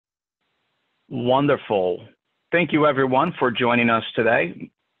Wonderful. Thank you, everyone, for joining us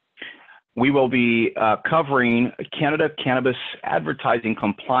today. We will be covering Canada cannabis advertising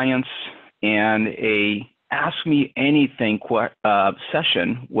compliance and a Ask Me Anything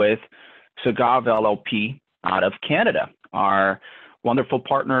session with Sagave LLP out of Canada, our wonderful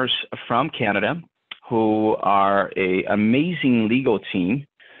partners from Canada who are an amazing legal team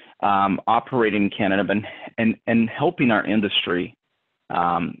operating in Canada and helping our industry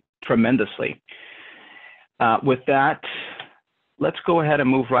tremendously. With that, let's go ahead and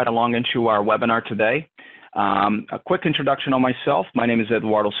move right along into our webinar today. A quick introduction on myself. My name is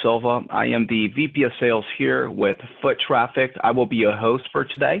Eduardo Silva. I am the VP of Sales here with Foot Traffic. I will be your host for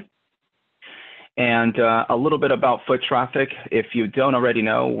today. And a little bit about Foot Traffic. If you don't already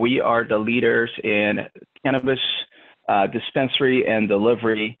know, we are the leaders in cannabis dispensary and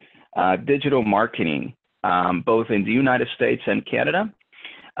delivery digital marketing, both in the United States and Canada.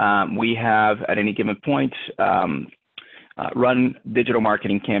 We have, at any given point, run digital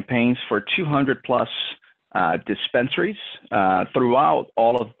marketing campaigns for 200 plus dispensaries throughout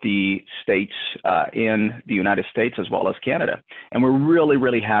all of the states in the United States as well as Canada. And we're really,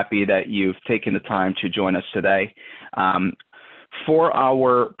 really happy that you've taken the time to join us today. For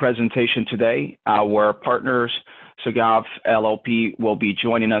our presentation today, our partners, Sagave LLP, will be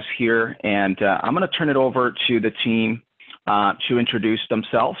joining us here. And I'm going to turn it over to the team to introduce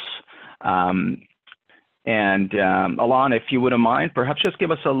themselves. Alon, if you wouldn't mind, perhaps just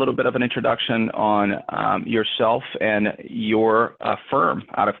give us a little bit of an introduction on yourself and your firm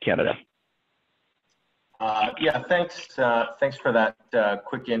out of Canada. Yeah, thanks for that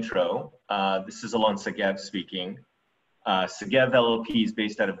quick intro. This is Alon Sagave speaking. Sagave LLP is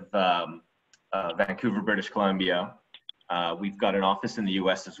based out of Vancouver, British Columbia. We've got an office in the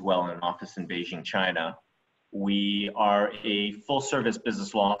US as well and an office in Beijing, China. We are a full-service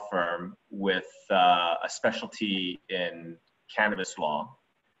business law firm with a specialty in cannabis law.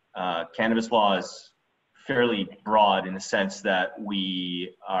 Cannabis law is fairly broad in the sense that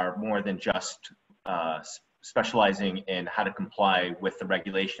we are more than just specializing in how to comply with the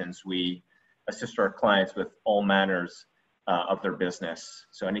regulations. We assist our clients with all manners of their business.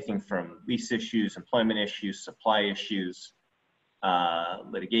 So anything from lease issues, employment issues, supply issues,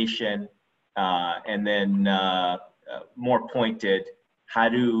 litigation, and then more pointed, how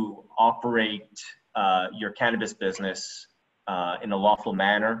to operate your cannabis business in a lawful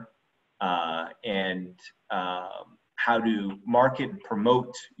manner, and how to market and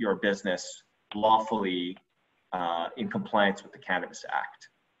promote your business lawfully in compliance with the Cannabis Act.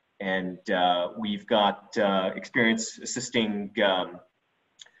 And we've got experience assisting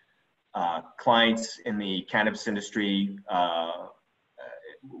clients in the cannabis industry.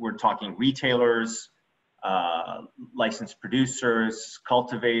 We're talking retailers, licensed producers,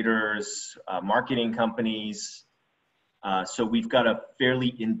 cultivators, marketing companies. So we've got a fairly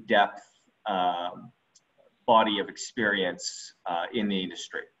in-depth body of experience in the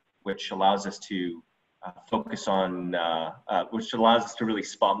industry, which allows us to focus on, which allows us to really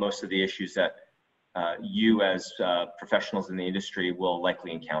spot most of the issues that you as professionals in the industry will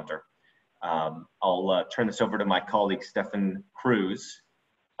likely encounter. I'll turn this over to my colleague, Stefan Cruz,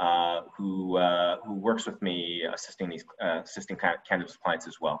 who works with me assisting cannabis clients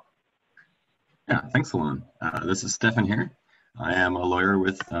as well. Yeah, thanks, Alon. This is Stefan here. I am a lawyer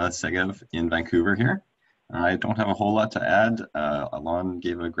with Sagave in Vancouver here. I don't have a whole lot to add. Alon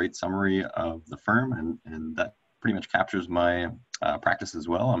gave a great summary of the firm, and that pretty much captures my practice as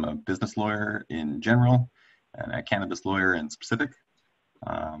well. I'm a business lawyer in general and a cannabis lawyer in specific.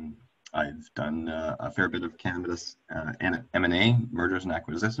 I've done a fair bit of cannabis and M&A, mergers and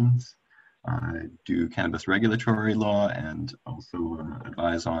acquisitions. I do cannabis regulatory law and also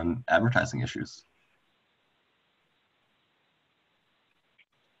advise on advertising issues.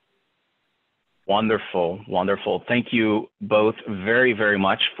 Wonderful, wonderful. Thank you both very, very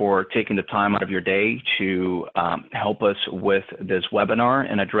much for taking the time out of your day to help us with this webinar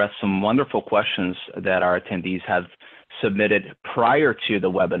and address some wonderful questions that our attendees have submitted prior to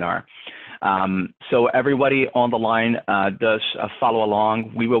the webinar. So everybody on the line does follow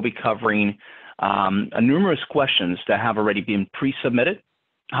along. We will be covering numerous questions that have already been pre-submitted.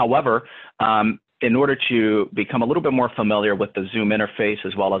 However, in order to become a little bit more familiar with the Zoom interface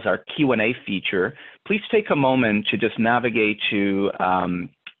as well as our Q&A feature, please take a moment to just navigate to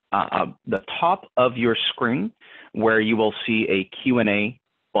the top of your screen where you will see a Q&A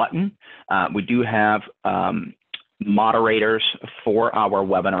button. We do have moderators for our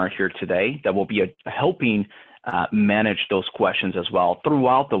webinar here today that will be helping manage those questions as well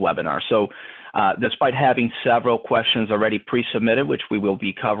throughout the webinar. So Despite having several questions already pre-submitted, which we will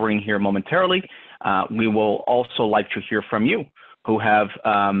be covering here momentarily, we will also like to hear from you who have,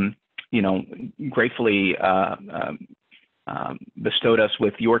 gratefully bestowed us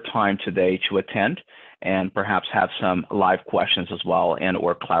with your time today to attend and perhaps have some live questions as well and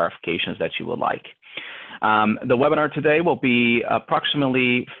or clarifications that you would like. The webinar today will be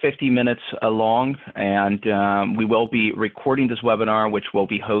approximately 50 minutes long, and we will be recording this webinar, which will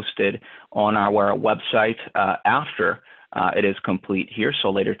be hosted on our website after it is complete here.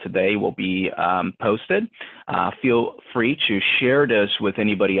 So later today will be posted. Feel free to share this with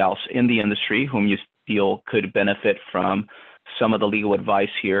anybody else in the industry whom you feel could benefit from some of the legal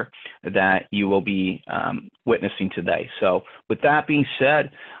advice here that you will be witnessing today. So with that being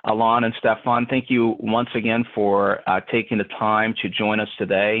said, Alon and Stefan, thank you once again for taking the time to join us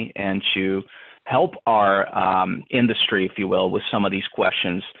today and to help our industry, if you will, with some of these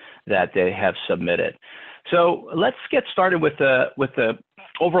questions that they have submitted. So let's get started with the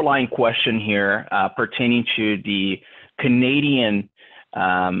overlying question here pertaining to the Canadian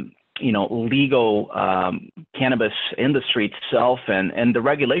legal cannabis industry itself and the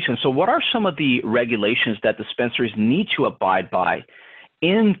regulations. So what are some of the regulations that dispensaries need to abide by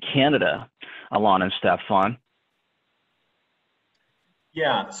in Canada, Alon and Stefan?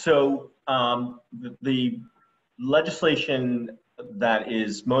 Yeah, so the legislation that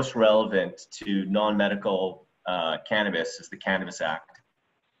is most relevant to non-medical cannabis is the Cannabis Act.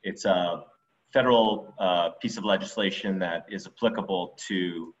 It's a federal piece of legislation that is applicable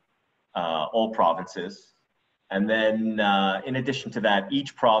to all provinces. And then in addition to that,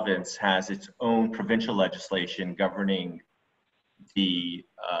 each province has its own provincial legislation governing the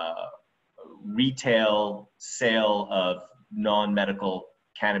retail sale of non-medical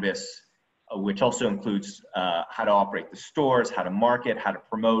cannabis, which also includes how to operate the stores, how to market, how to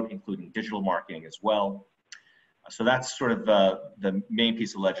promote, including digital marketing as well. So that's sort of the main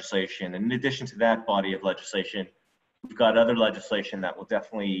piece of legislation. And in addition to that body of legislation, we've got other legislation that will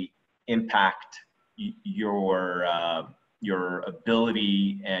definitely impact your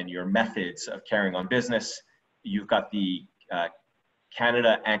ability and your methods of carrying on business. You've got the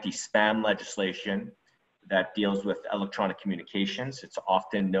Canada anti-spam legislation that deals with electronic communications. It's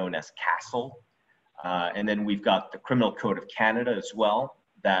often known as CASL. And then we've got the Criminal Code of Canada as well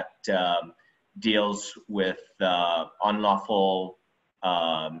that deals with unlawful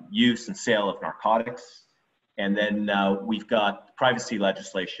use and sale of narcotics. And then we've got privacy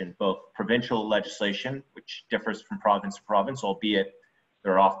legislation, both provincial legislation, which differs from province to province, albeit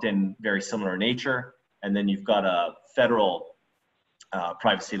they're often very similar in nature. And then you've got a federal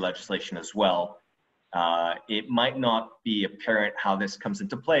privacy legislation as well. It might not be apparent how this comes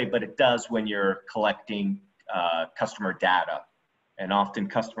into play, but it does when you're collecting customer data. And often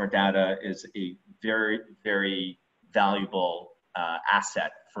customer data is a very, very valuable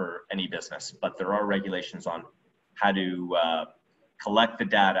asset for any business, but there are regulations on how to collect the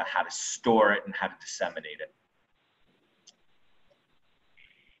data, how to store it, and how to disseminate it.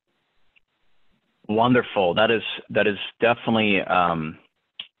 Wonderful. That is definitely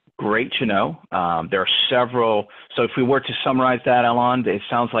great to know. There are several. So if we were to summarize that, Alon, it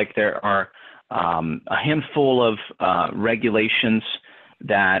sounds like there are a handful of regulations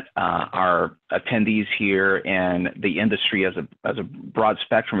that our attendees here and the industry as a broad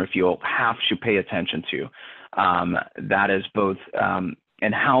spectrum, if you will, have to pay attention to. That is both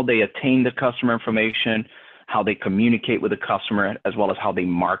in how they attain the customer information, how they communicate with the customer, as well as how they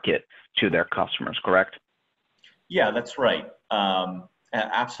market to their customers, correct? Yeah, that's right.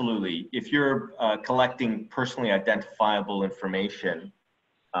 Absolutely. If you're collecting personally identifiable information,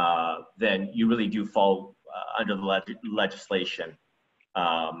 then you really do fall under the legislation.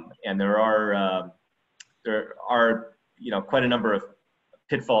 And there are quite a number of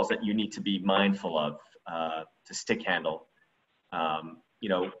pitfalls that you need to be mindful of to stick handle.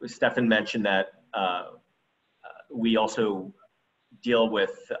 Stefan mentioned that we also deal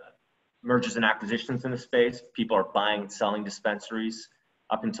with mergers and acquisitions in the space. People are buying and selling dispensaries.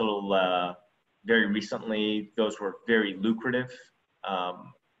 Up until very recently, those were very lucrative.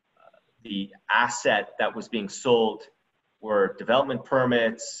 The asset that was being sold were development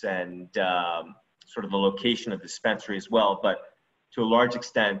permits and sort of the location of the dispensary as well, but to a large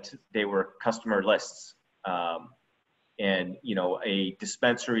extent, they were customer lists. And a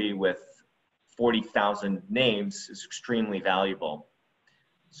dispensary with 40,000 names is extremely valuable.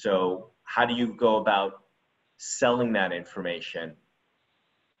 So how do you go about selling that information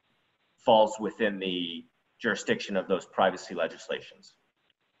falls within the jurisdiction of those privacy legislations.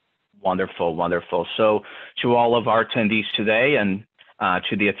 Wonderful, wonderful. So to all of our attendees today, and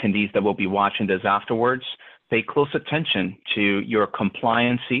to the attendees that will be watching this afterwards. Pay close attention to your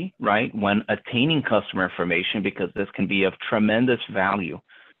compliancy, right, when attaining customer information, because this can be of tremendous value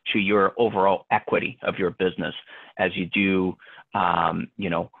to your overall equity of your business as you do, you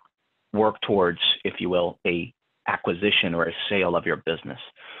know, work towards, if you will, a acquisition or a sale of your business.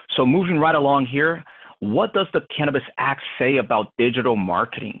 So moving right along here, what does the Cannabis Act say about digital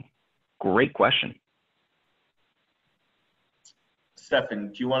marketing? Great question.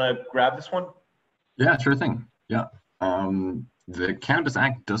 Stefan, do you want to grab this one? Yeah, sure thing. Yeah. The Cannabis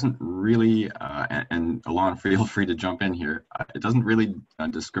Act doesn't really, and Alon, feel free to jump in here, it doesn't really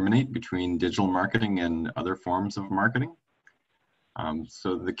discriminate between digital marketing and other forms of marketing.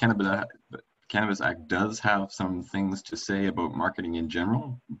 So the Cannabis Act does have some things to say about marketing in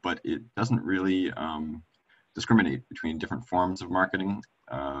general, but it doesn't really discriminate between different forms of marketing,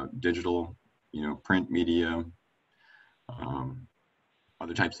 digital, you know, print media,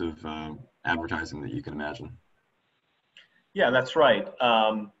 other types of advertising that you can imagine. Yeah, that's right.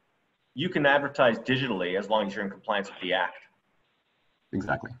 You can advertise digitally as long as you're in compliance with the Act.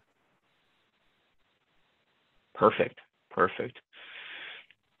 Exactly. Perfect. Perfect.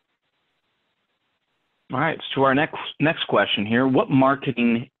 All right, so our next question here, what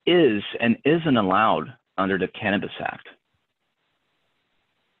marketing is and isn't allowed under the Cannabis Act?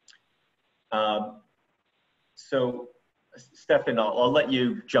 So, Stefan, I'll let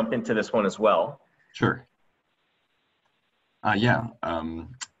you jump into this one as well. Sure. Yeah,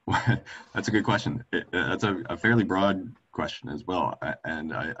 that's a good question. That's a fairly broad question as well,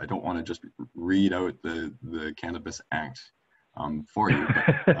 and I don't want to just read out the Cannabis Act for you.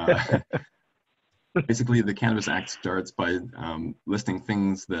 But, basically, the Cannabis Act starts by listing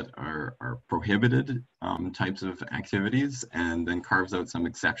things that are prohibited types of activities, and then carves out some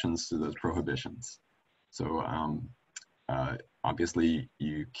exceptions to those prohibitions. So obviously,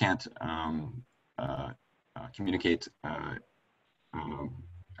 you can't communicate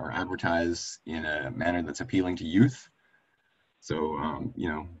or advertise in a manner that's appealing to youth. So you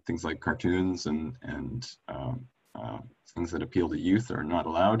know, things like cartoons and things that appeal to youth are not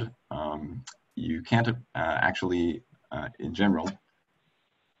allowed. You can't actually, in general,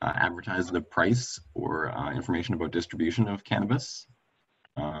 advertise the price or information about distribution of cannabis.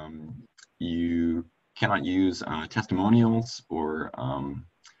 You cannot use testimonials or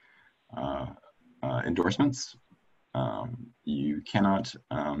endorsements. You cannot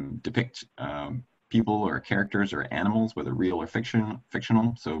depict people or characters or animals, whether real or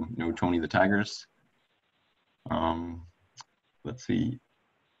fictional. So no Tony the Tigers. Let's see.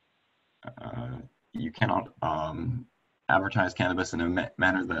 You cannot advertise cannabis in a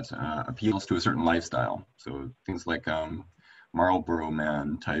manner that appeals to a certain lifestyle. So things like Marlboro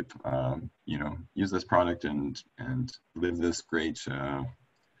Man type, you know, use this product and live this great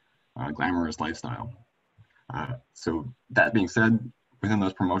glamorous lifestyle. So that being said, within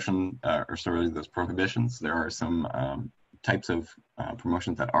those those prohibitions, there are some types of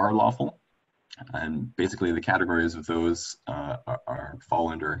promotions that are lawful, and basically the categories of those fall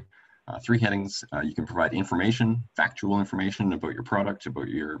under three headings. You can provide information, factual information about your product, about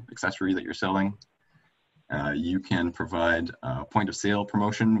your accessory that you're selling. You can provide point of sale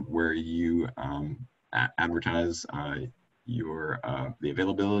promotion where you advertise the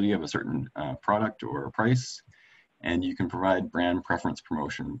availability of a certain product or price. And you can provide brand preference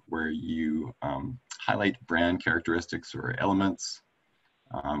promotion where you highlight brand characteristics or elements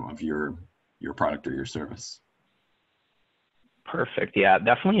of your product or your service. Perfect. Yeah,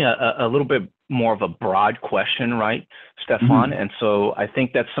 definitely a little bit more of a broad question, right, Stefan? Mm-hmm. And so I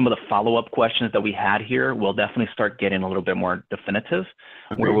think that some of the follow-up questions that we had here will definitely start getting a little bit more definitive,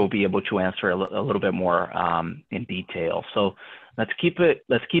 okay, where we'll be able to answer a little bit more in detail. So let's keep it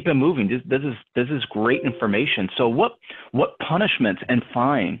moving. This is great information. So what punishments and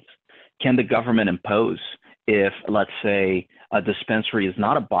fines can the government impose if, let's say, a dispensary is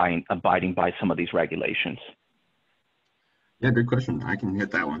not abiding by some of these regulations? Yeah, good question. I can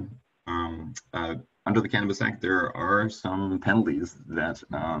hit that one. Under the Cannabis Act, there are some penalties that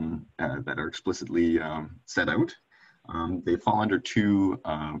are explicitly set out. They fall under two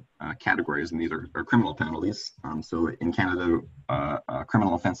categories, and these are criminal penalties. So in Canada,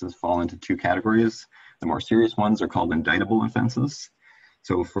 criminal offenses fall into two categories. The more serious ones are called indictable offenses.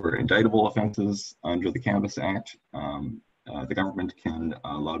 So for indictable offenses under the Cannabis Act, the government can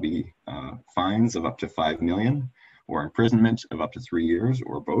levy fines of up to $5 million, or imprisonment of up to 3 years,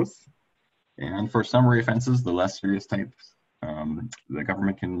 or both. And for summary offenses, the less serious types, the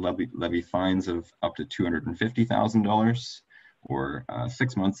government can levy fines of up to $250,000, or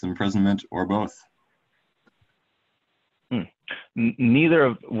 6 months imprisonment, or both. Neither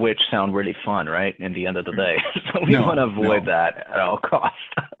of which sound really fun, right? In the end of the day. So we No, want to avoid no. that at all costs.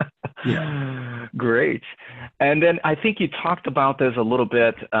 Yeah. Great. And then I think you talked about this a little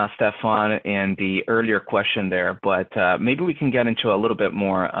bit, Stefan, in the earlier question there, but maybe we can get into a little bit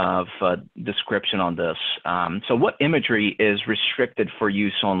more of a description on this. So what imagery is restricted for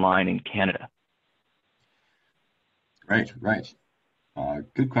use online in Canada? Right, right.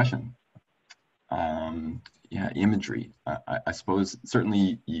 Good question. Yeah, imagery. I suppose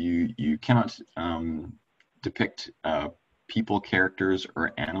certainly you cannot depict people, characters,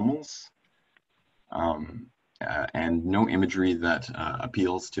 or animals, and no imagery that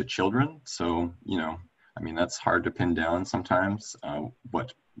appeals to children. So, you know, I mean, that's hard to pin down sometimes,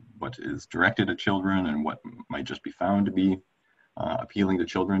 what is directed at children and what might just be found to be appealing to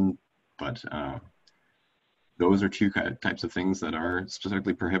children. But those are two types of things that are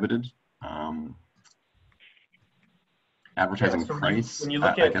specifically prohibited. Advertising Yeah, so price, when you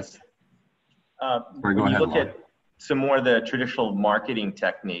look I at, guess. Sorry, go when you ahead, look Lon. at some more of the traditional marketing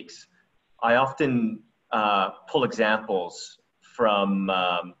techniques, I often pull examples from,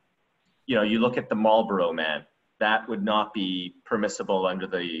 you know, you look at the Marlboro Man. That would not be permissible under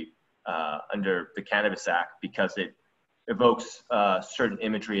the Cannabis Act because it evokes certain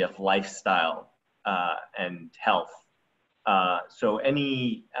imagery of lifestyle and health. So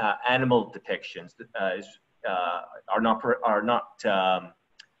any animal depictions are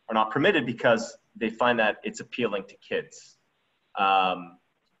not permitted because they find that it's appealing to kids.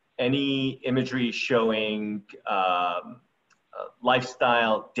 Any imagery showing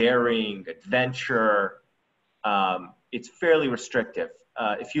lifestyle, daring, adventure, it's fairly restrictive.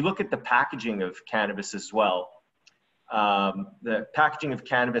 If you look at the packaging of cannabis as well, the packaging of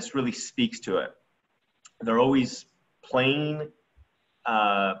cannabis really speaks to it. They're always plain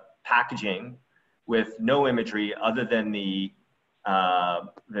packaging with no imagery other than the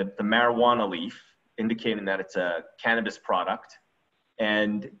marijuana leaf, indicating that it's a cannabis product.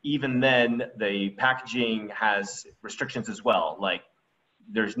 And even then, the packaging has restrictions as well. Like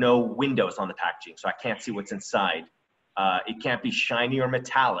there's no windows on the packaging, so I can't see what's inside. It can't be shiny or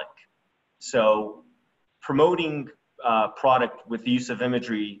metallic. So promoting product with the use of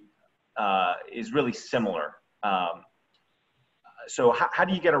imagery is really similar. So how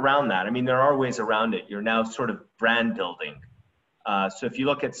do you get around that? I mean, there are ways around it. You're now sort of brand building. So if you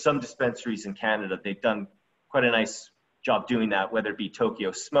look at some dispensaries in Canada, they've done quite a nice job doing that, whether it be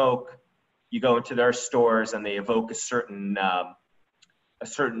Tokyo Smoke. You go into their stores and they evoke a certain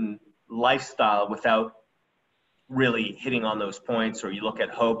lifestyle without really hitting on those points. Or you look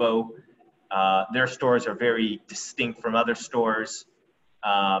at Hobo, their stores are very distinct from other stores.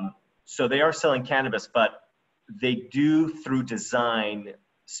 So they are selling cannabis, but they do, through design,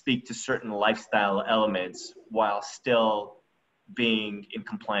 speak to certain lifestyle elements while still being in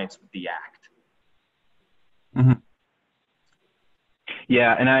compliance with the act. Mm-hmm.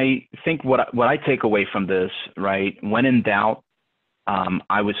 Yeah, and I think what I take away from this, right, when in doubt,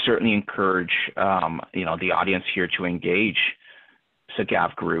 I would certainly encourage, you know, the audience here to engage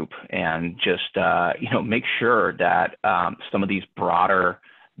SAGAV group and just, you know, make sure that some of these broader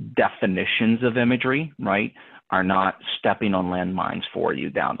definitions of imagery, right, are not stepping on landmines for you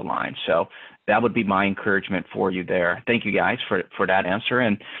down the line. So that would be my encouragement for you there. Thank you guys for that answer.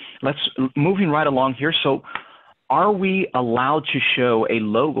 And moving right along here. So are we allowed to show a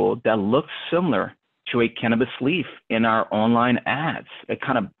logo that looks similar to a cannabis leaf in our online ads? It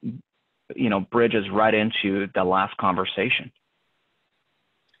kind of, you know, bridges right into the last conversation.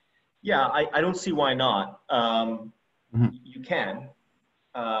 Yeah, I don't see why not. Mm-hmm. You can.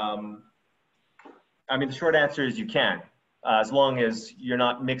 I mean, the short answer is you can, as long as you're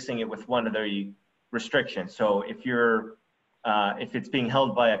not mixing it with one of the restrictions. So if it's being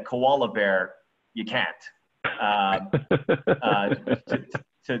held by a koala bear, you can't.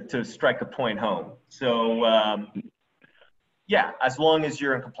 To strike a point home. So yeah, as long as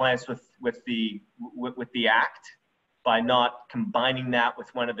you're in compliance with the act, by not combining that with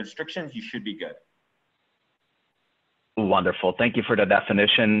one of the restrictions, you should be good. Wonderful. Thank you for the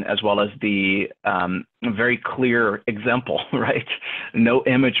definition, as well as the very clear example, right? No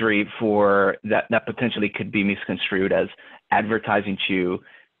imagery for that potentially could be misconstrued as advertising to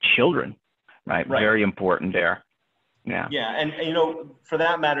children, right? Very important there. Yeah. Yeah, and you know, for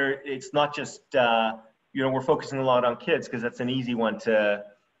that matter, it's not just, you know, we're focusing a lot on kids because that's an easy one to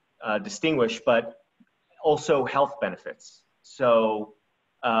distinguish, but also health benefits. So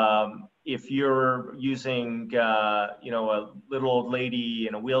if you're using, you know, a little old lady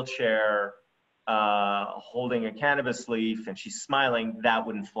in a wheelchair holding a cannabis leaf and she's smiling, that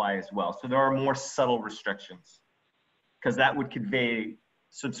wouldn't fly as well. So there are more subtle restrictions. because that would convey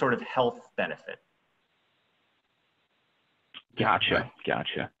some sort of health benefit. Gotcha, Right.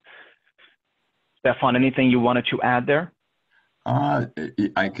 gotcha. Stefan, anything you wanted to add there? I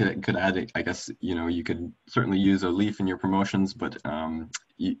could add, I guess, you could certainly use a leaf in your promotions, but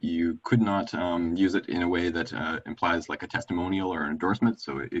you could not use it in a way that implies like a testimonial or endorsement.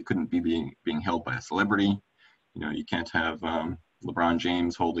 So it couldn't be being held by a celebrity. You can't have LeBron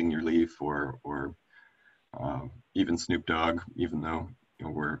James holding your leaf, or even Snoop Dogg, even though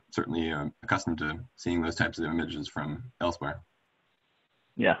we're certainly accustomed to seeing those types of images from elsewhere.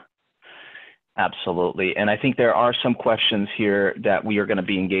 Yeah. Absolutely. And I think there are some questions here that we are going to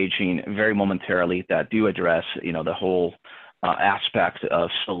be engaging very momentarily that do address, the whole aspect of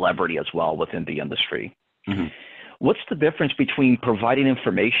celebrity as well within the industry. Mm-hmm. What's the difference between providing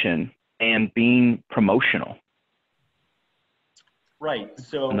information and being promotional? Right.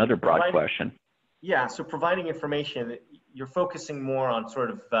 So another broad question. Yeah. So providing information, you're focusing more on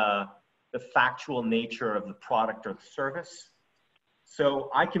sort of the factual nature of the product or the service. So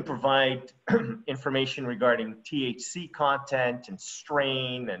I can provide information regarding THC content and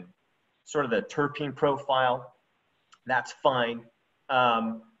strain and sort of the terpene profile. That's fine.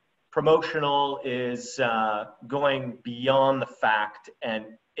 Promotional is going beyond the fact and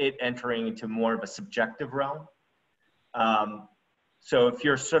it entering into more of a subjective realm. So if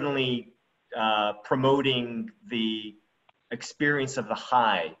you're suddenly promoting the experience of the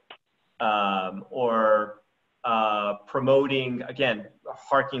high, or promoting, again,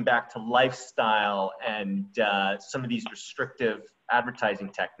 harking back to lifestyle and some of these restrictive advertising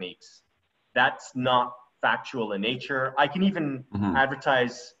techniques, that's not factual in nature. I can even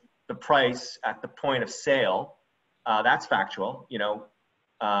advertise the price at the point of sale. That's factual.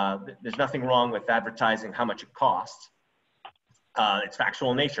 There's nothing wrong with advertising how much it costs. It's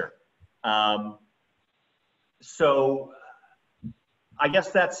factual in nature. So I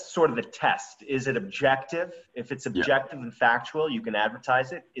guess that's sort of the test. Is it objective? If it's objective and factual, you can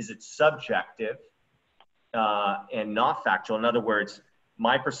advertise it. Is it subjective and not factual? In other words,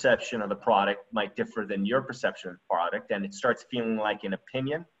 my perception of the product might differ than your perception of the product, and it starts feeling like an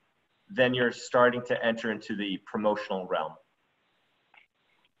opinion, then you're starting to enter into the promotional realm.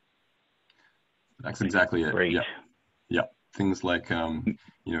 That's exactly it. Great. Yeah. Things like,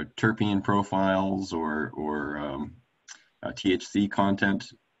 terpene profiles or THC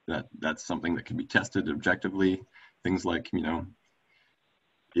content, that's something that can be tested objectively. Things like,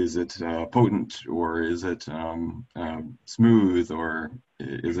 is it potent, or is it smooth, or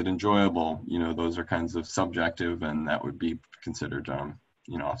is it enjoyable? Those are kinds of subjective, and that would be considered,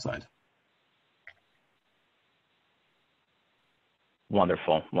 offside.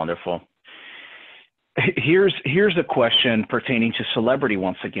 Wonderful, wonderful. Here's a question pertaining to celebrity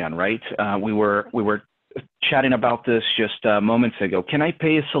once again, right? We were chatting about this just moments ago. Can I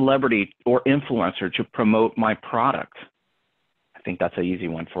pay a celebrity or influencer to promote my product? I think that's an easy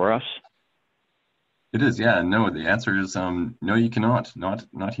one for us. It is, yeah. No, the answer is no, you cannot.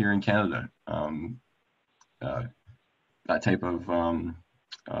 Not here in Canada. That type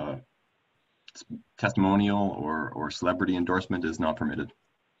of testimonial or celebrity endorsement is not permitted.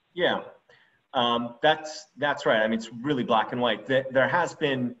 Yeah, that's right. I mean, it's really black and white. There has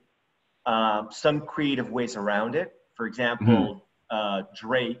been some creative ways around it. For example,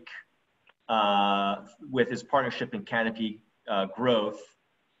 Drake, with his partnership in Canopy Growth,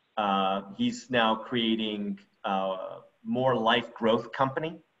 he's now creating More Life Growth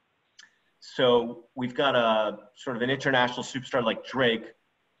Company. So we've got a sort of an international superstar like Drake,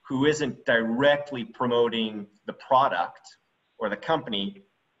 who isn't directly promoting the product or the company,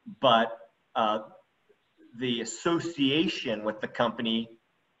 but the association with the company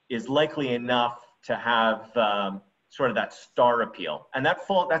is likely enough to have sort of that star appeal. And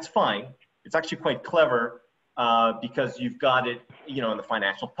that's fine. It's actually quite clever because you've got it, in the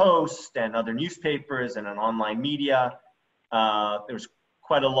Financial Post and other newspapers and on online media. There's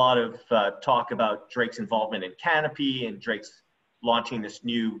quite a lot of talk about Drake's involvement in Canopy and Drake's launching this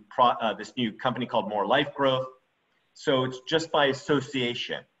new company called More Life Growth. So it's just by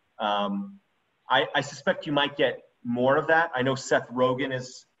association. I suspect you might get more of that. I know Seth Rogen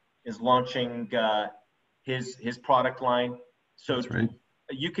is launching his product line. So that's right.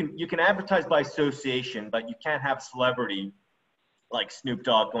 You can advertise by association, but you can't have celebrity like Snoop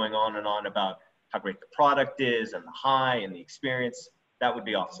Dogg going on and on about how great the product is and the high and the experience. That would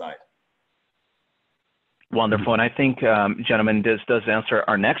be offside. Wonderful. And I think, gentlemen, this does answer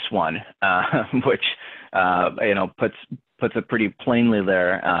our next one, which, puts it pretty plainly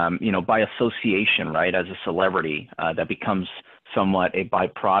there, by association, right? As a celebrity, that becomes somewhat a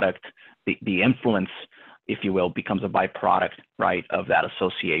byproduct. The influence, if you will, becomes a byproduct, right, of that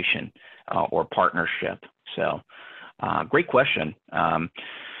association or partnership. So great question.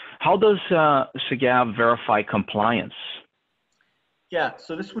 How does SAGAV verify compliance? Yeah,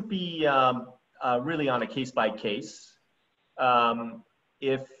 so this would be really on a case by case.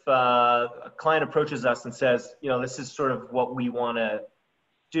 If a client approaches us and says, you know, this is sort of what we want to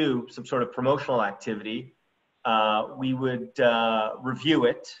do, some sort of promotional activity, we would review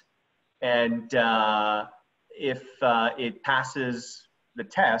it. And if it passes the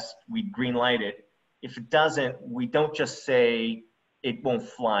test, we green light it. If it doesn't, we don't just say it won't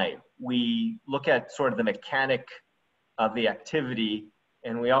fly. We look at sort of the mechanic of the activity,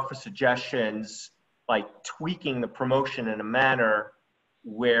 and we offer suggestions by tweaking the promotion in a manner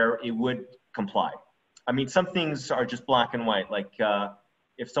where it would comply. I mean, some things are just black and white. Like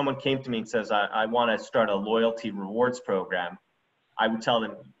if someone came to me and says, I want to start a loyalty rewards program, I would tell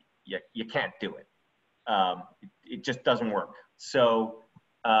them, you can't do it. It just doesn't work. So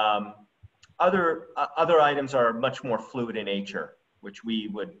other items are much more fluid in nature, which we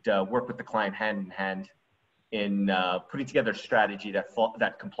would work with the client hand in hand in putting together a strategy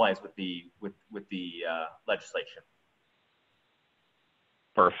that complies with the legislation.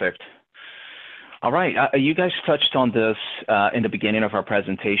 Perfect. All right, you guys touched on this in the beginning of our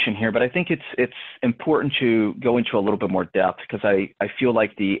presentation here, but I think it's important to go into a little bit more depth, because I feel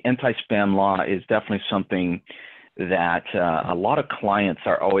like the anti-spam law is definitely something that a lot of clients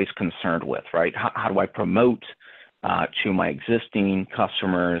are always concerned with, right? How do I promote to my existing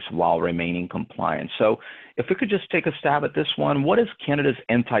customers while remaining compliant? So if we could just take a stab at this one, what is Canada's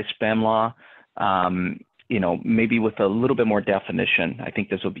anti-spam law? You know, maybe with a little bit more definition, I think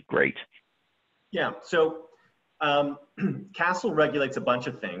this would be great. Yeah, so CASL regulates a bunch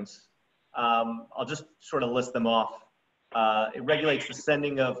of things. I'll just sort of list them off. It regulates the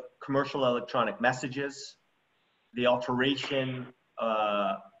sending of commercial electronic messages, the alteration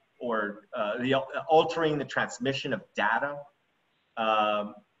altering the transmission of data.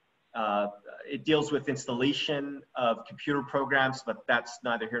 It deals with installation of computer programs, but that's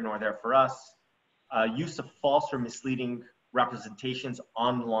neither here nor there for us. Use of false or misleading representations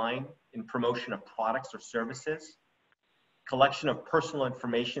online in promotion of products or services, collection of personal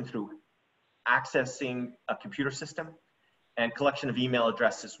information through accessing a computer system, and collection of email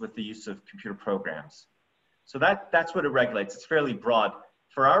addresses with the use of computer programs. So that's what it regulates. It's fairly broad.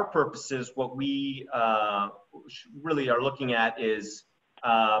 For our purposes, what we really are looking at is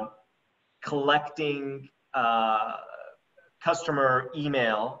collecting customer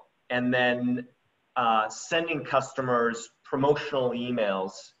email and then sending customers promotional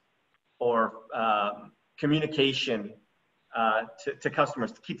emails or communication to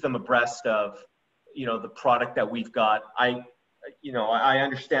customers to keep them abreast of, you know, the product that we've got. I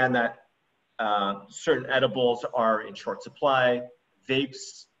understand that certain edibles are in short supply.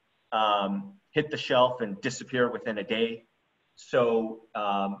 Vapes hit the shelf and disappear within a day. So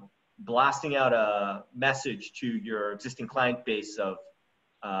blasting out a message to your existing client base of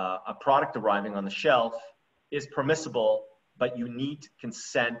a product arriving on the shelf is permissible, but you need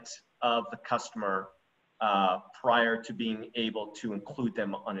consent of the customer prior to being able to include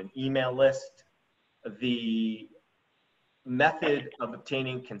them on an email list. The method of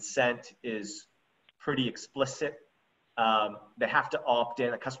obtaining consent is pretty explicit. They have to opt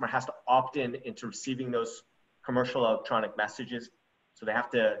in. A customer has to opt in into receiving those commercial electronic messages. So they have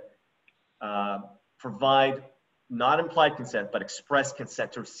to provide not implied consent, but express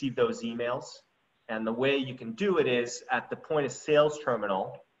consent to receive those emails. And the way you can do it is at the point of sales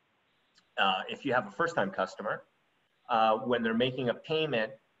terminal. If you have a first-time customer, when they're making a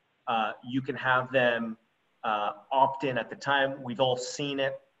payment, you can have them opt in at the time. We've all seen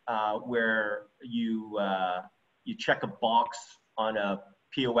it where you check a box on a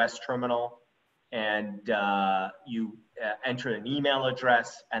POS terminal and you enter an email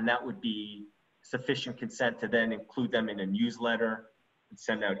address, and that would be sufficient consent to then include them in a newsletter and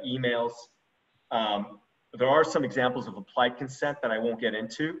send out emails. There are some examples of applied consent that I won't get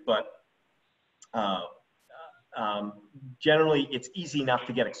into, but generally it's easy enough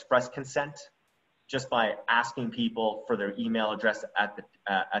to get express consent just by asking people for their email address at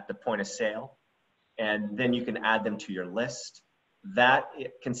the point of sale, and then you can add them to your list. That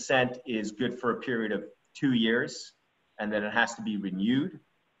consent is good for a period of 2 years, and then it has to be renewed.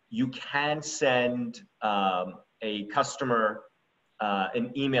 You can send a customer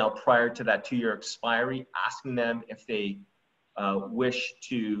an email prior to that 2-year expiry, asking them if they wish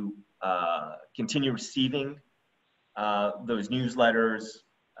to continue receiving those newsletters,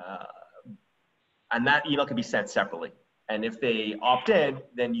 and that email can be sent separately. And if they opt in,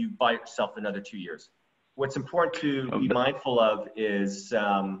 then you buy yourself another 2 years. what's important to be mindful of is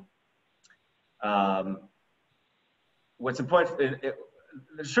what's important.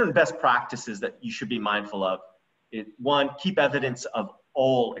 There's certain best practices that you should be mindful of. One, keep evidence of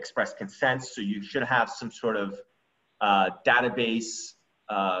all express consents. So you should have some sort of database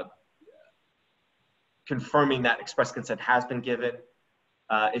confirming that express consent has been given.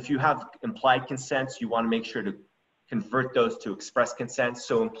 If you have implied consents, you want to make sure to convert those to express consents.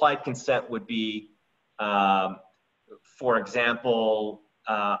 So implied consent would be, for example,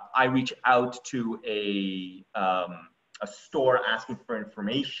 I reach out to a store asking for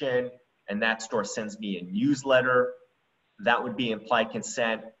information, and that store sends me a newsletter. That would be implied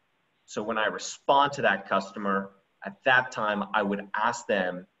consent. So when I respond to that customer, at that time, I would ask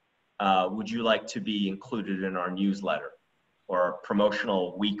them, would you like to be included in our newsletter or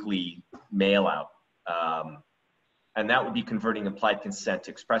promotional weekly mail out? And that would be converting implied consent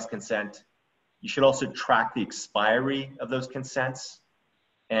to express consent. You should also track the expiry of those consents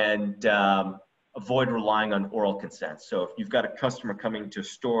and avoid relying on oral consent. So if you've got a customer coming to a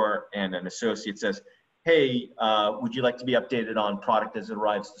store and an associate says, hey, would you like to be updated on product as it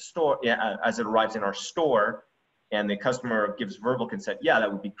arrives to the store, as it arrives in our store, and the customer gives verbal consent, yeah,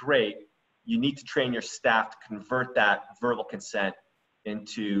 that would be great. You need to train your staff to convert that verbal consent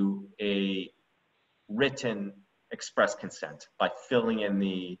into a written express consent by filling in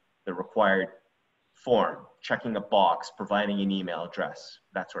the required form, checking a box, providing an email address,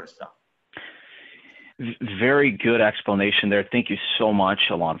 that sort of stuff. Very good explanation there. Thank you so much,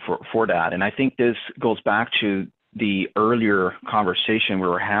 Alon, for that. And I think this goes back to the earlier conversation we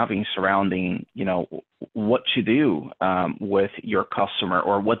were having surrounding, you know, what to do with your customer,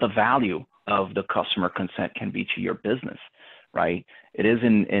 or what the value of the customer consent can be to your business, right? It is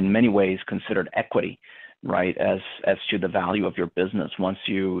in many ways considered equity, right, as to the value of your business once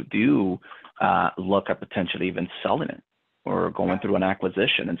you do look at potentially even selling it or going through an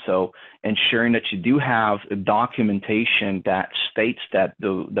acquisition. And so ensuring that you do have documentation that states that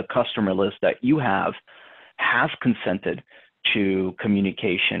the customer list that you have has consented to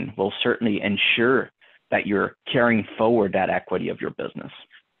communication will certainly ensure that you're carrying forward that equity of your business.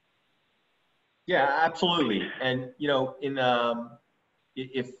 Yeah, absolutely. And, you know,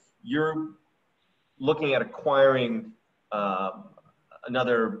 if you're looking at acquiring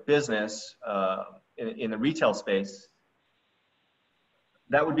another business in the retail space,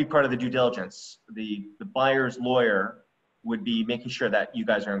 that would be part of the due diligence. The buyer's lawyer would be making sure that you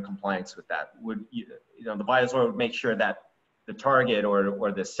guys are in compliance with that. The buyer's lawyer would make sure that the target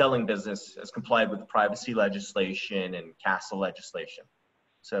or the selling business has complied with the privacy legislation and CASA legislation.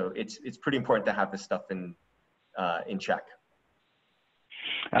 So it's pretty important to have this stuff in check.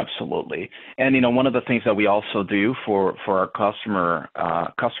 Absolutely. And, you know, one of the things that we also do for our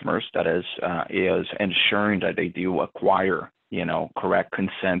customers, that is ensuring that they do acquire, you know, correct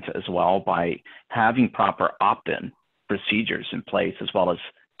consent as well by having proper opt-in procedures in place, as well as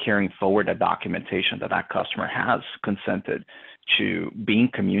carrying forward the documentation that that customer has consented to being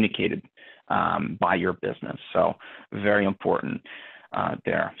communicated by your business. So very important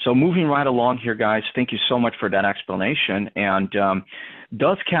there. So moving right along here, guys, thank you so much for that explanation. And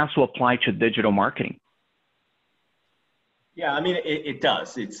does CASO apply to digital marketing? Yeah, I mean, it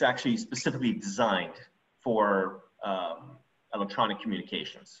does. It's actually specifically designed for electronic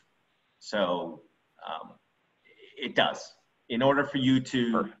communications. So it does. In order for you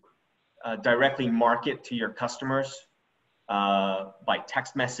to directly market to your customers by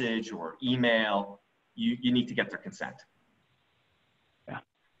text message or email, you need to get their consent. Yeah,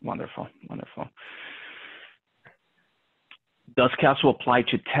 wonderful, wonderful. Does CASO apply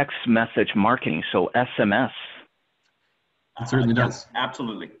to text message marketing, so SMS? It certainly does.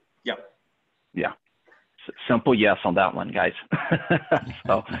 Absolutely. Yep. Yeah. Simple yes on that one, guys.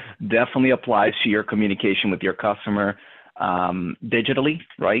 So definitely applies to your communication with your customer digitally,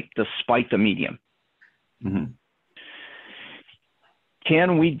 right? Despite the medium. Mm-hmm.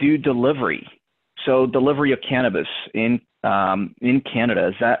 Can we do delivery? So delivery of cannabis in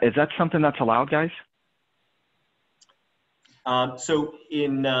Canada, is that something that's allowed, guys? So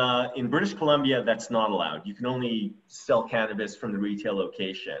in British Columbia, that's not allowed. You can only sell cannabis from the retail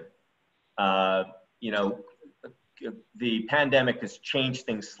location. You know, the pandemic has changed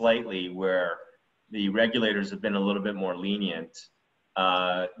things slightly where the regulators have been a little bit more lenient.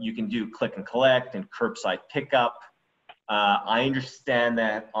 You can do click and collect and curbside pickup. I understand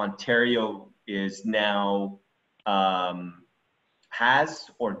that Ontario is now has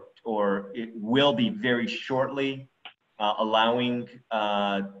or it will be very shortly allowing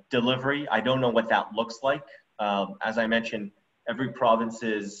delivery. I don't know what that looks like. As I mentioned, every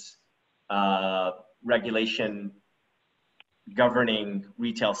province's regulation governing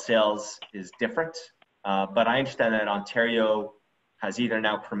retail sales is different. But I understand that Ontario has either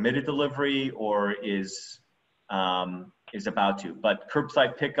now permitted delivery or is about to. But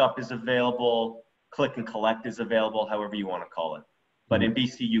curbside pickup is available, click and collect is available, however you want to call it. But in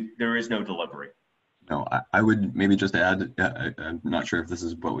BC, there is no delivery. No, I would maybe just add, I'm not sure if this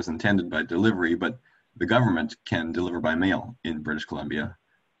is what was intended by delivery, but the government can deliver by mail in British Columbia,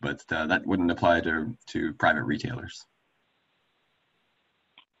 but that wouldn't apply to private retailers.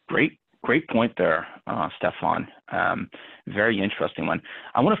 Great point there, Stefan. Very interesting one.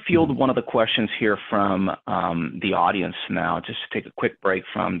 I want to field one of the questions here from the audience now, just to take a quick break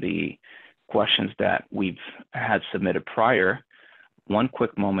from the questions that we've had submitted prior. One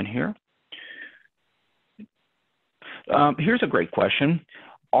quick moment here. Here's a great question.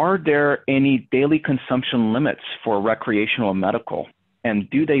 Are there any daily consumption limits for recreational and medical? And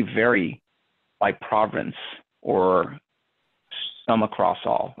do they vary by province or some across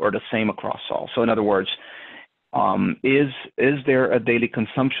all, or the same across all? So in other words, is there a daily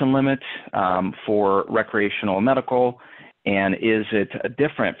consumption limit for recreational and medical? And is it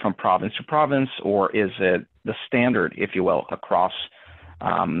different from province to province, or is it the standard, if you will, across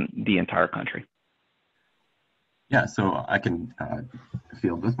the entire country? Yeah, so I can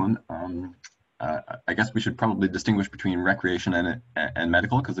field this one. I guess we should probably distinguish between recreation and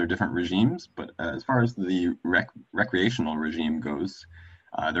medical because they're different regimes. But as far as the recreational regime goes,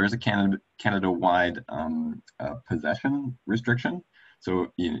 there is a Canada-wide possession restriction.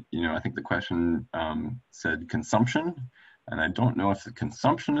 So, I think the question said consumption, and I don't know if the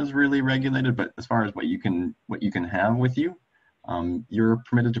consumption is really regulated, but as far as what you can have with you, you're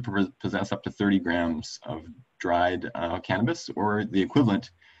permitted to possess up to 30 grams of dried cannabis, or the equivalent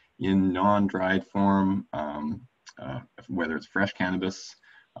in non-dried form, whether it's fresh cannabis,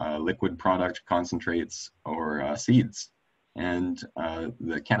 liquid product, concentrates, or seeds. And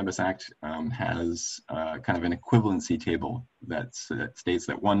the Cannabis Act has kind of an equivalency table that states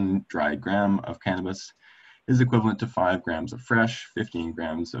that 1 dried gram of cannabis is equivalent to 5 grams of fresh, 15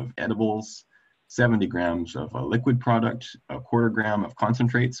 grams of edibles, 70 grams of a liquid product, a 1/4 gram of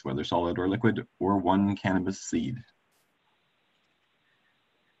concentrates, whether solid or liquid, or 1 cannabis seed.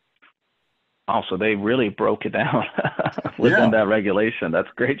 Oh, so they really broke it down within that regulation. That's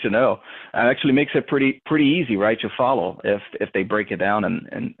great to know. It actually makes it pretty easy, right, to follow if they break it down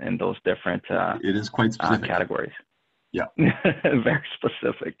in those different it is quite specific categories. Yeah. Very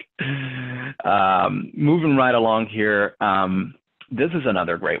specific. Moving right along here. This is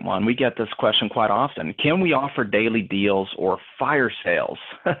another great one. We get this question quite often. Can we offer daily deals or fire sales?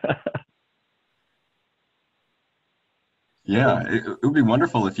 Yeah, it would be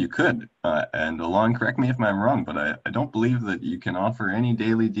wonderful if you could. And Alon, correct me if I'm wrong, but I don't believe that you can offer any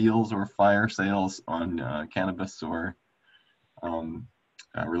daily deals or fire sales on cannabis or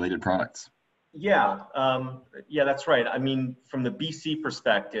related products. Yeah, that's right. I mean, from the BC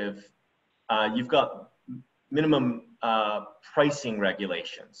perspective, you've got minimum pricing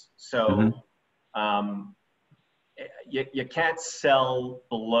regulations. So you can't sell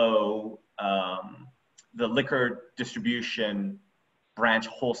below the liquor distribution branch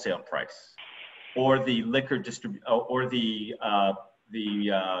wholesale price, or the liquor or the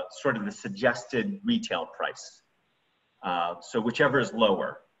sort of the suggested retail price. So whichever is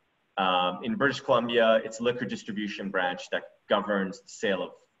lower. In British Columbia, it's liquor distribution branch that governs the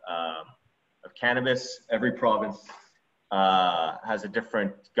sale of cannabis. Every province has a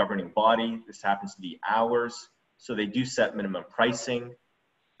different governing body. This happens to be ours. So they do set minimum pricing.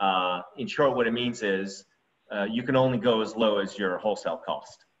 In short, what it means is you can only go as low as your wholesale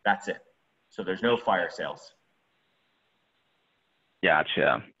cost. That's it. So there's no fire sales.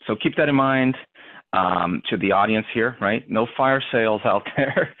 Gotcha. So keep that in mind to the audience here, right? No fire sales out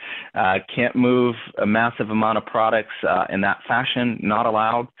there. Can't move a massive amount of products in that fashion. Not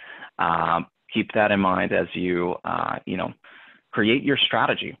allowed. Keep that in mind as you, create your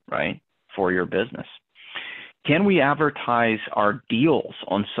strategy, right, for your business. Can we advertise our deals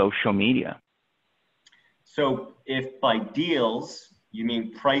on social media? So if by deals you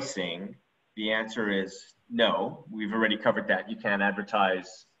mean pricing, the answer is no. We've already covered that. You can't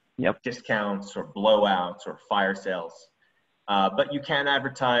advertise discounts or blowouts or fire sales, but you can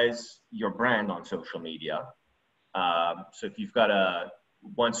advertise your brand on social media. So if you've got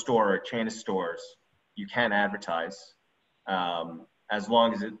one store or a chain of stores, you can advertise as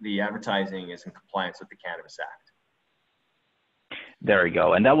long as the advertising is in compliance with the Cannabis Act. There you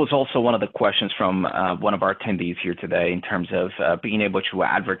go. And that was also one of the questions from one of our attendees here today in terms of being able to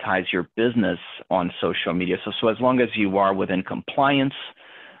advertise your business on social media. So as long as you are within compliance,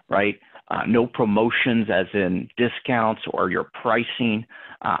 right, No promotions as in discounts or your pricing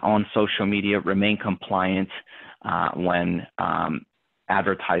on social media. Remain compliant when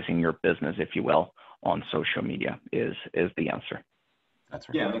advertising your business, if you will, on social media is the answer. That's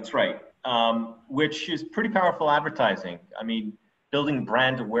right. Yeah, that's right. Which is pretty powerful advertising. I mean, building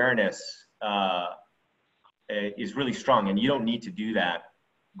brand awareness is really strong, and you don't need to do that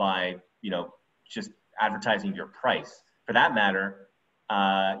by, just advertising your price. For that matter,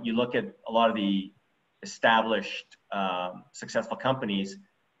 you look at a lot of the established, successful companies,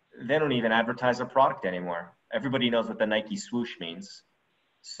 they don't even advertise their product anymore. Everybody knows what the Nike swoosh means.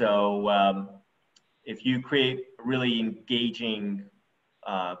 So if you create a really engaging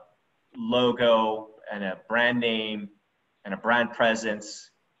logo and a brand name and a brand presence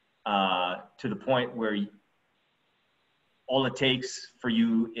to the point where all it takes for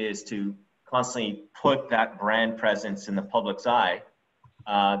you is to constantly put that brand presence in the public's eye,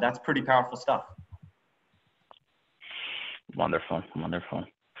 that's pretty powerful stuff. Wonderful, wonderful.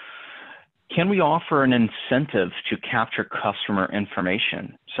 Can we offer an incentive to capture customer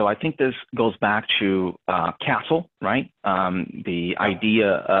information? So I think this goes back to Castle, right? The idea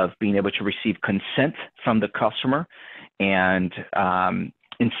of being able to receive consent from the customer and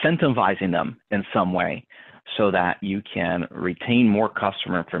incentivizing them in some way so that you can retain more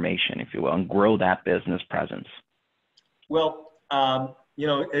customer information, if you will, and grow that business presence. Well,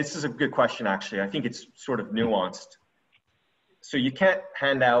 this is a good question, actually. I think it's sort of nuanced. So you can't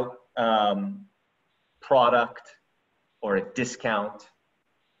hand out product or a discount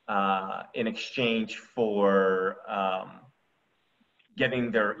in exchange for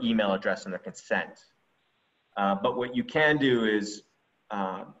getting their email address and their consent. But what you can do is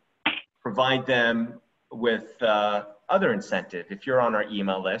provide them with other incentive. If you're on our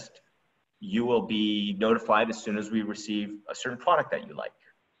email list, you will be notified as soon as we receive a certain product that you like,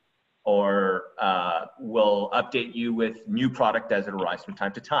 or we'll update you with new product as it arrives from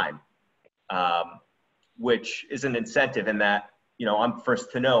time to time, which is an incentive in that, I'm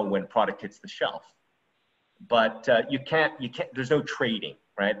first to know when product hits the shelf. But you can't, there's no trading,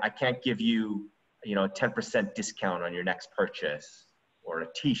 right? I can't give you, a 10% discount on your next purchase or a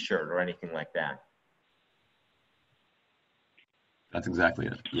t-shirt or anything like that. That's exactly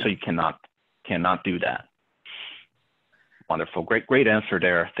it. Yeah. So you cannot do that. Wonderful. Great answer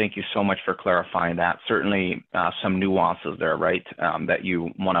there. Thank you so much for clarifying that. Certainly some nuances there, right, that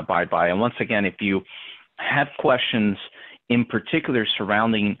you want to abide by. And once again, if you have questions in particular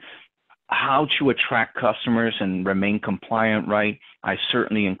surrounding how to attract customers and remain compliant, right, I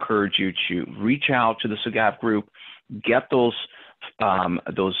certainly encourage you to reach out to the SAGAF group, get those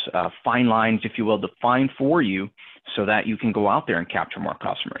fine lines, if you will, defined for you so that you can go out there and capture more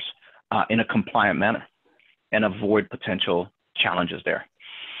customers in a compliant manner and avoid potential challenges there.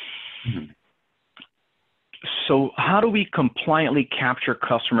 Mm-hmm. So how do we compliantly capture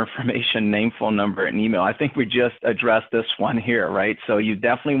customer information, name, phone number, and email? I think we just addressed this one here, right? So you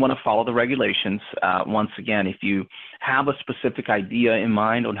definitely want to follow the regulations. Once again, if you have a specific idea in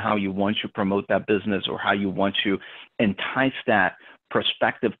mind on how you want to promote that business or how you want to entice that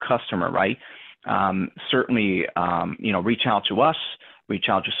prospective customer, right? Certainly, reach out to us, reach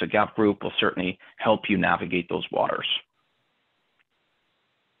out to SAGAF Group. Will certainly help you navigate those waters.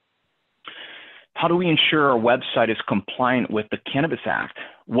 How do we ensure our website is compliant with the Cannabis Act?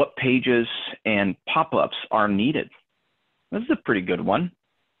 What pages and pop-ups are needed? This is a pretty good one.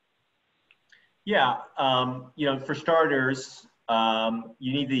 Yeah, for starters,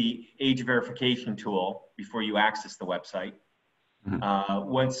 you need the age verification tool before you access the website. Mm-hmm.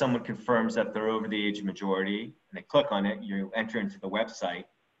 Once someone confirms that they're over the age of majority and they click on it, you enter into the website.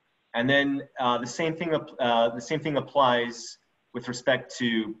 And then the same thing applies with respect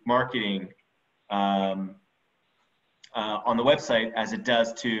to marketing on the website as it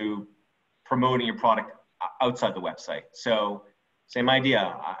does to promoting your product outside the website. So same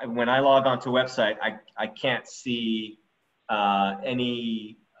idea. When I log onto a website, I can't see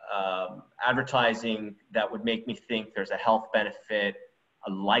any advertising that would make me think there's a health benefit,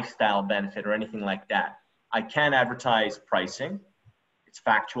 a lifestyle benefit, or anything like that. I can advertise pricing. It's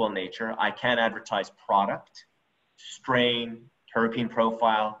factual in nature. I can advertise product, strain, terpene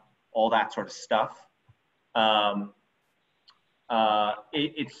profile, all that sort of stuff.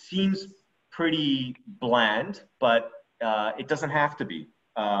 It seems pretty bland, but it doesn't have to be.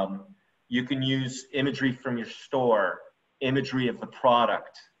 You can use imagery from your store, imagery of the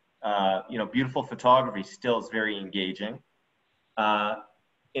product. Beautiful photography still is very engaging.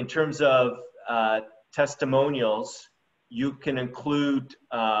 In terms of testimonials, you can include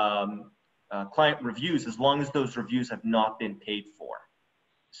client reviews as long as those reviews have not been paid for.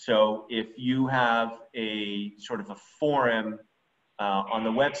 So if you have a sort of a forum on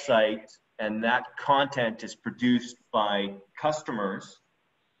the website and that content is produced by customers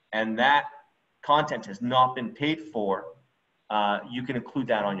and that content has not been paid for, you can include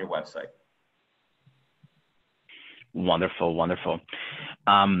that on your website. Wonderful, wonderful.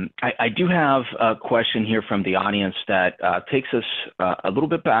 I do have a question here from the audience that takes us a little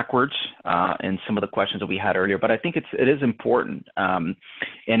bit backwards in some of the questions that we had earlier, but I think it is important, and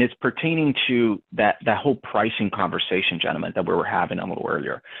it's pertaining to that whole pricing conversation, gentlemen, that we were having a little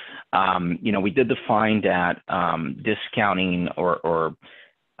earlier. You know, we did define that discounting or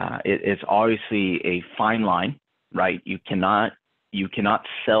it's obviously a fine line, right? You cannot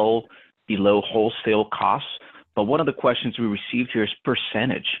sell below wholesale costs. But one of the questions we received here is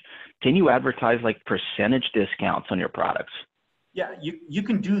percentage. Can you advertise like percentage discounts on your products? Yeah, you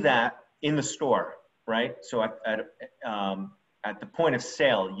can do that in the store, right? So at the point of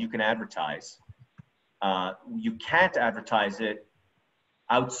sale, you can advertise. You can't advertise it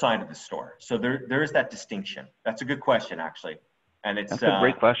outside of the store. So there is that distinction. That's a good question, actually. And that's a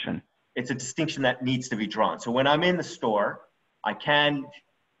great question. It's a distinction that needs to be drawn. So when I'm in the store, I can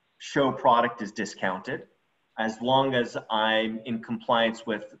show product is discounted, as long as I'm in compliance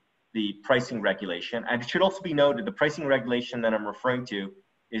with the pricing regulation. And it should also be noted, the pricing regulation that I'm referring to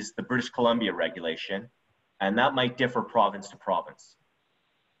is the British Columbia regulation, and that might differ province to province.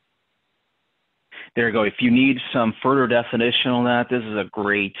 There you go. If you need some further definition on that, this is a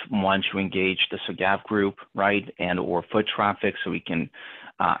great one to engage the SAGAV group, right, and or foot traffic, so we can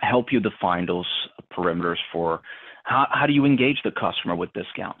help you define those perimeters for how do you engage the customer with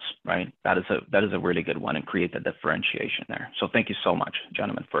discounts, right? That is a really good one and create the differentiation there. So thank you so much,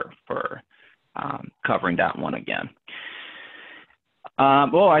 gentlemen, for covering that one again.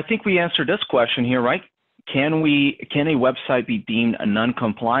 Well, I think we answered this question here, right? Can a website be deemed a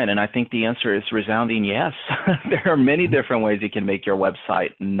non-compliant? And I think the answer is resounding yes. There are many different ways you can make your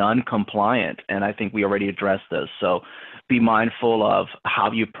website non-compliant, and I think we already addressed this. So be mindful of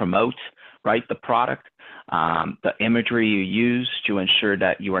how you promote, right, the product. The imagery you use to ensure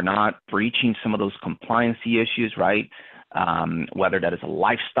that you are not breaching some of those compliancy issues, right? Whether that is a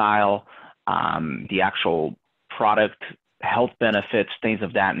lifestyle, the actual product, health benefits, things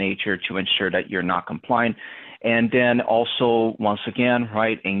of that nature to ensure that you're not compliant. And then also, once again,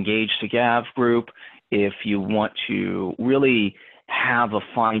 right, engage the SAGAV group if you want to really have a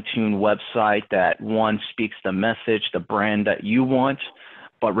fine-tuned website that one speaks the message, the brand that you want,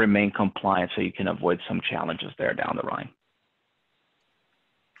 but remain compliant so you can avoid some challenges there down the line.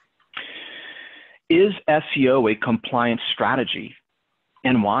 Is SEO a compliance strategy,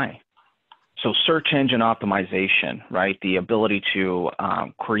 and why? So search engine optimization, right? The ability to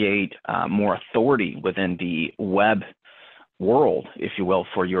create more authority within the web world, if you will,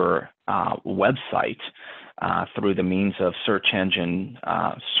 for your website through the means of search engine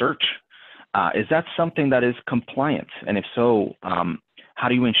search. Is that something that is compliant? And if so, how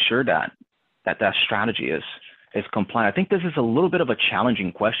do you ensure that strategy is compliant? I think this is a little bit of a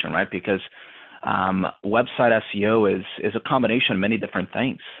challenging question, right? Because website SEO is a combination of many different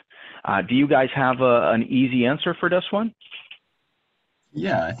things. Do you guys have an easy answer for this one?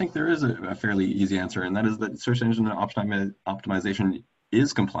 Yeah, I think there is a fairly easy answer, and that is that search engine optimization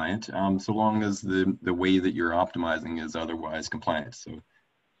is compliant, so long as the way that you're optimizing is otherwise compliant. So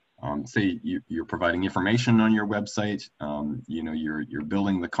say you're providing information on your website, you know, you're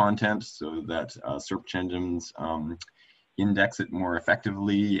building the content so that search engines index it more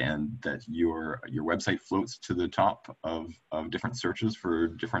effectively, and that your website floats to the top of different searches for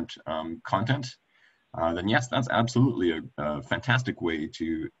different content, then yes, that's absolutely a fantastic way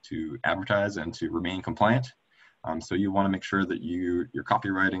to advertise and to remain compliant. So you want to make sure that your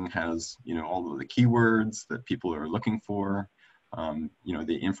copywriting has, you know, all of the keywords that people are looking for, you know,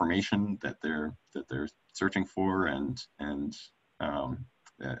 the information that they're searching for, and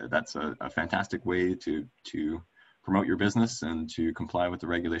that's a fantastic way to promote your business and to comply with the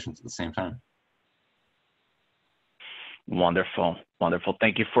regulations at the same time. Wonderful, wonderful.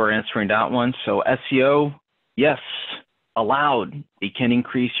 Thank you for answering that one. So SEO, yes, allowed. It can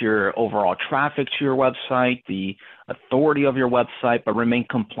increase your overall traffic to your website, the authority of your website, but remain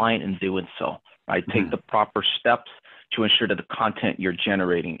compliant in doing so, right? Take the proper steps to ensure that the content you're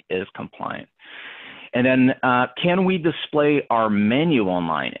generating is compliant. And then can we display our menu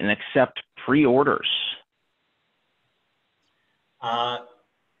online and accept pre-orders?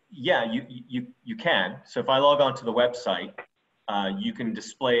 Yeah, you can. So if I log on to the website, you can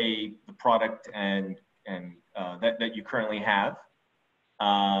display the product and that you currently have.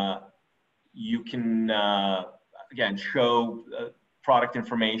 You can again show product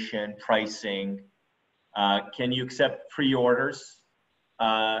information, pricing. Can you accept pre-orders?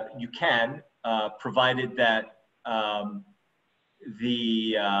 You can, provided that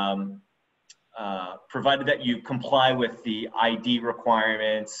provided that you comply with the ID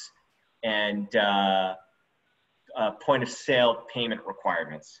requirements and point of sale payment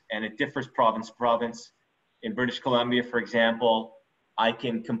requirements. And it differs province to province. In British Columbia, for example, I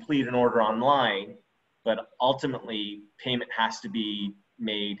can complete an order online, but ultimately payment has to be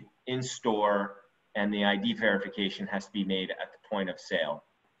made in store and the ID verification has to be made at the point of sale.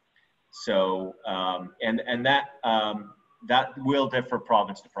 So, and that will differ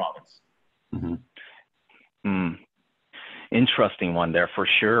province to province. Mm-hmm. Interesting one there for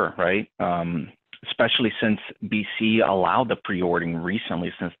sure, right? Especially since BC allowed the pre-ordering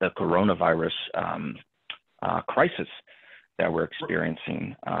recently since the coronavirus crisis that we're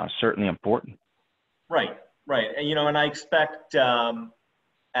experiencing. Certainly important. Right. And, you know, and I expect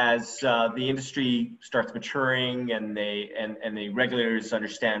as the industry starts maturing and the regulators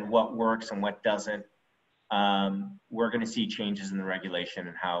understand what works and what doesn't, we're going to see changes in the regulation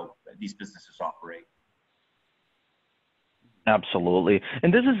and how these businesses operate. Absolutely.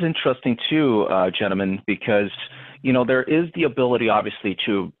 And this is interesting too, gentlemen, because, you know, there is the ability obviously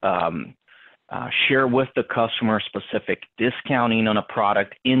to share with the customer specific discounting on a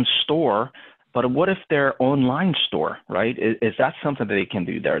product in store, but what if their online store, right? Is that something that they can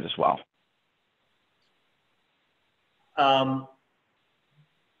do there as well?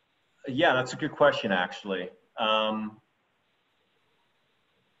 Yeah, that's a good question, actually.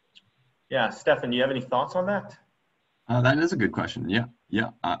 Yeah, Stefan, do you have any thoughts on that? That is a good question. Yeah.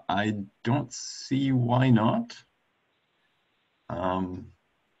 I don't see why not.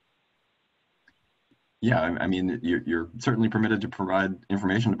 Yeah, I mean, you're certainly permitted to provide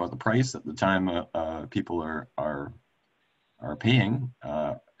information about the price at the time people are paying,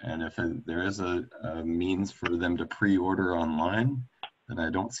 and if there is a means for them to pre-order online, then I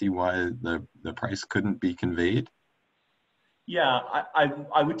don't see why the price couldn't be conveyed. Yeah,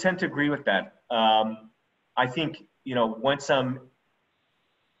 I would tend to agree with that. I think, you know, once I'm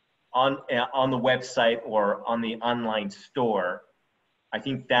on the website or on the online store, I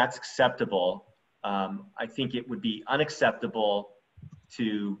think that's acceptable. I think it would be unacceptable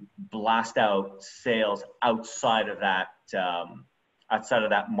to blast out sales outside of that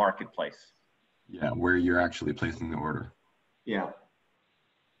marketplace. Yeah, where you're actually placing the order. Yeah.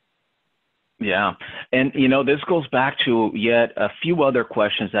 Yeah. And, you know, this goes back to yet a few other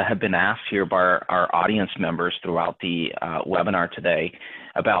questions that have been asked here by our audience members throughout the webinar today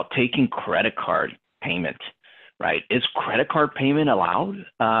about taking credit card payment, right? Is credit card payment allowed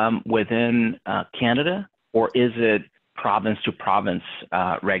within Canada, or is it province to province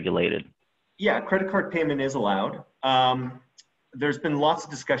regulated? Yeah, credit card payment is allowed. There's been lots of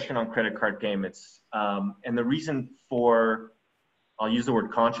discussion on credit card payments. And the reason for, I'll use the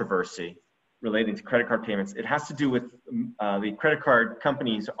word controversy, relating to credit card payments, it has to do with the credit card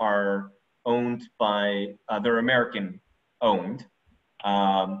companies are owned by, they're American owned.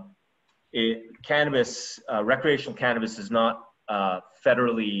 Cannabis, recreational cannabis is not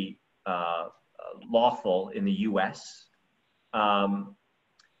federally lawful in the US.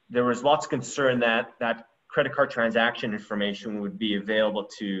 There was lots of concern that credit card transaction information would be available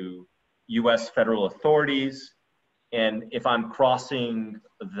to US federal authorities. And if I'm crossing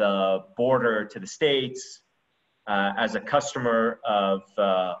the border to the States as a customer of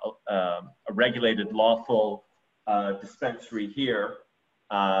a regulated lawful dispensary here,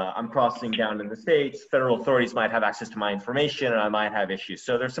 I'm crossing down in the States, federal authorities might have access to my information and I might have issues.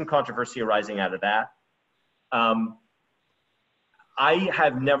 So there's some controversy arising out of that. I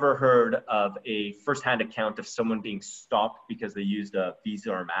have never heard of a firsthand account of someone being stopped because they used a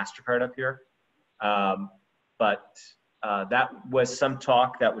Visa or MasterCard up here. But that was some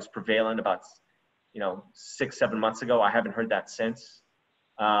talk that was prevalent about, 6-7 months ago. I haven't heard that since.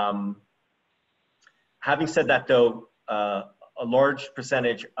 Having said that, though, a large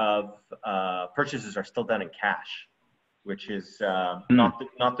percentage of purchases are still done in cash, which is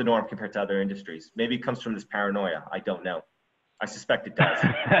not the norm compared to other industries. Maybe it comes from this paranoia. I don't know. I suspect it does.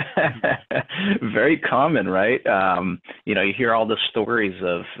 Very common, right? You hear all the stories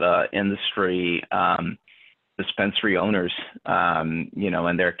of industry dispensary owners,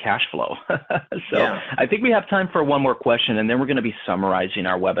 and their cash flow. So yeah. I think we have time for one more question, and then we're going to be summarizing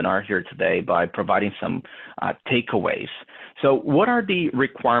our webinar here today by providing some takeaways. So what are the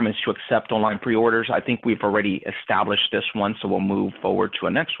requirements to accept online pre-orders? I think we've already established this one, so we'll move forward to a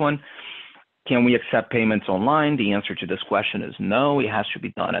next one. Can we accept payments online? The answer to this question is no. It has to be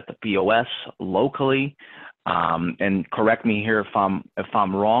done at the POS locally. And correct me here if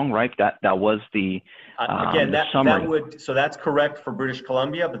I'm wrong, right? That was the again, the summary. so that's correct for British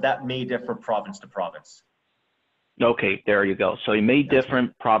Columbia, but that may differ province to province. Okay, there you go. So it may That's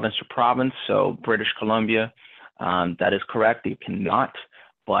differ province to province. So British Columbia, that is correct. You cannot,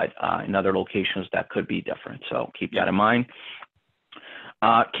 but in other locations that could be different. So keep that in mind.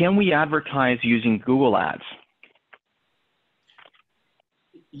 Can we advertise using Google Ads?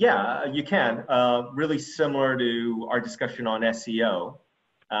 Yeah, you can. Really similar to our discussion on SEO.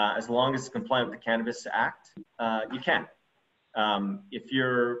 As long as it's compliant with the Cannabis Act, you can. If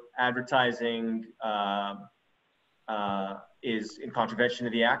your advertising is in contravention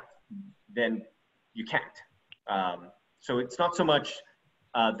of the Act, then you can't. So it's not so much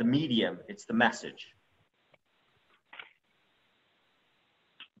the medium, it's the message.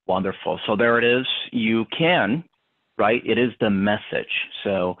 Wonderful. So there it is. You can, right? It is the message.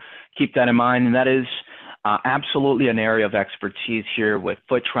 So keep that in mind. And that is absolutely an area of expertise here with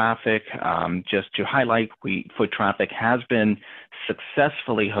Foot Traffic. Just to highlight, Foot Traffic has been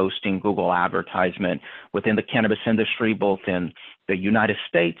successfully hosting Google advertisement within the cannabis industry, both in the United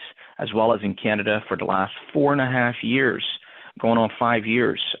States as well as in Canada for the last 4.5 years, going on 5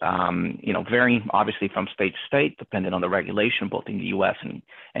 years. You know, varying obviously from state to state, depending on the regulation, both in the US and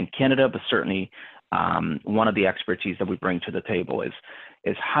Canada, but certainly one of the expertise that we bring to the table is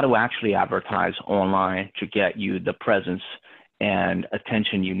how to actually advertise online to get you the presence and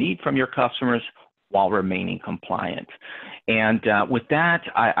attention you need from your customers while remaining compliant. And with that,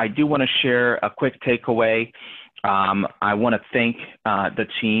 I do want to share a quick takeaway. I want to thank the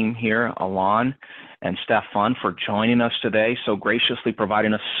team here, Alon and Stefan, for joining us today, so graciously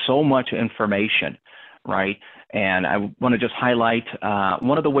providing us so much information, right? And I want to just highlight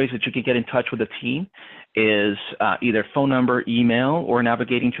one of the ways that you can get in touch with the team is either phone number, email, or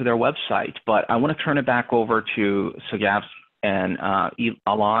navigating to their website. But I want to turn it back over to Sagav and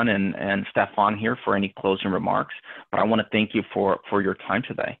Alon and Stefan here for any closing remarks. But I want to thank you for your time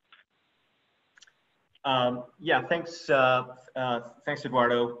today. Yeah, thanks,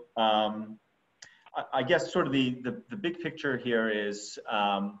 Eduardo. I guess sort of the big picture here is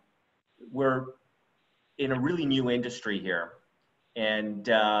we're in a really new industry here. And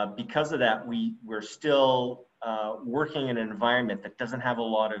because of that, we're still working in an environment that doesn't have a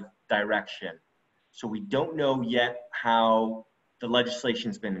lot of direction. So we don't know yet how the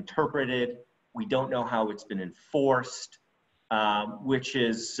legislation's been interpreted. We don't know how it's been enforced, which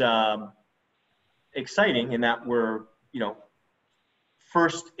is exciting in that we're,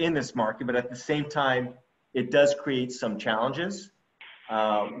 first in this market, but at the same time, it does create some challenges.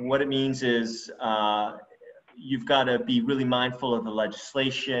 What it means is you've got to be really mindful of the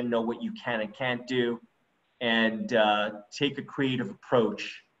legislation, know what you can and can't do, and take a creative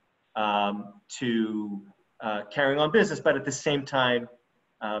approach to carrying on business, but at the same time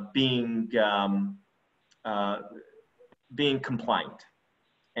being compliant.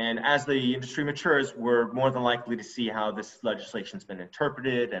 And as the industry matures, we're more than likely to see how this legislation's been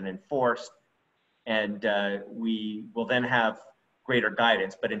interpreted and enforced, and we will then have greater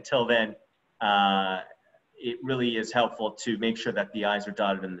guidance. But until then, it really is helpful to make sure that the I's are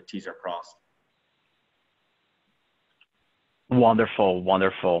dotted and the T's are crossed. Wonderful,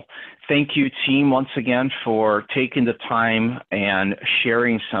 wonderful. Thank you, team, once again for taking the time and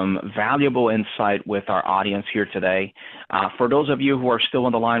sharing some valuable insight with our audience here today. For those of you who are still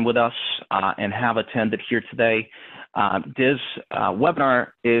on the line with us and have attended here today, this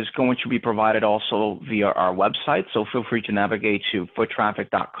webinar is going to be provided also via our website, so feel free to navigate to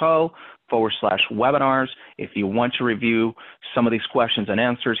foottraffic.co/webinars if you want to review some of these questions and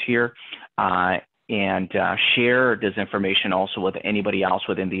answers here. And share this information also with anybody else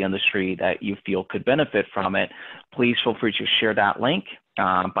within the industry that you feel could benefit from it. Please feel free to share that link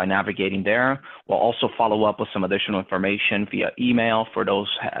by navigating there. We'll also follow up with some additional information via email for those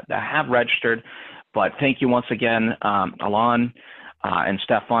that have registered. But thank you once again, Alon and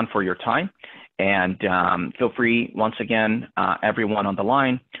Stefan, for your time. And feel free, once again, everyone on the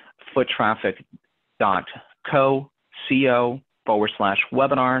line,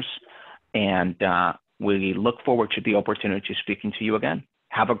 foottraffic.co/webinars. And we look forward to the opportunity to speaking to you again.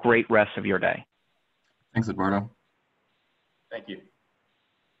 Have a great rest of your day. Thanks, Eduardo. Thank you.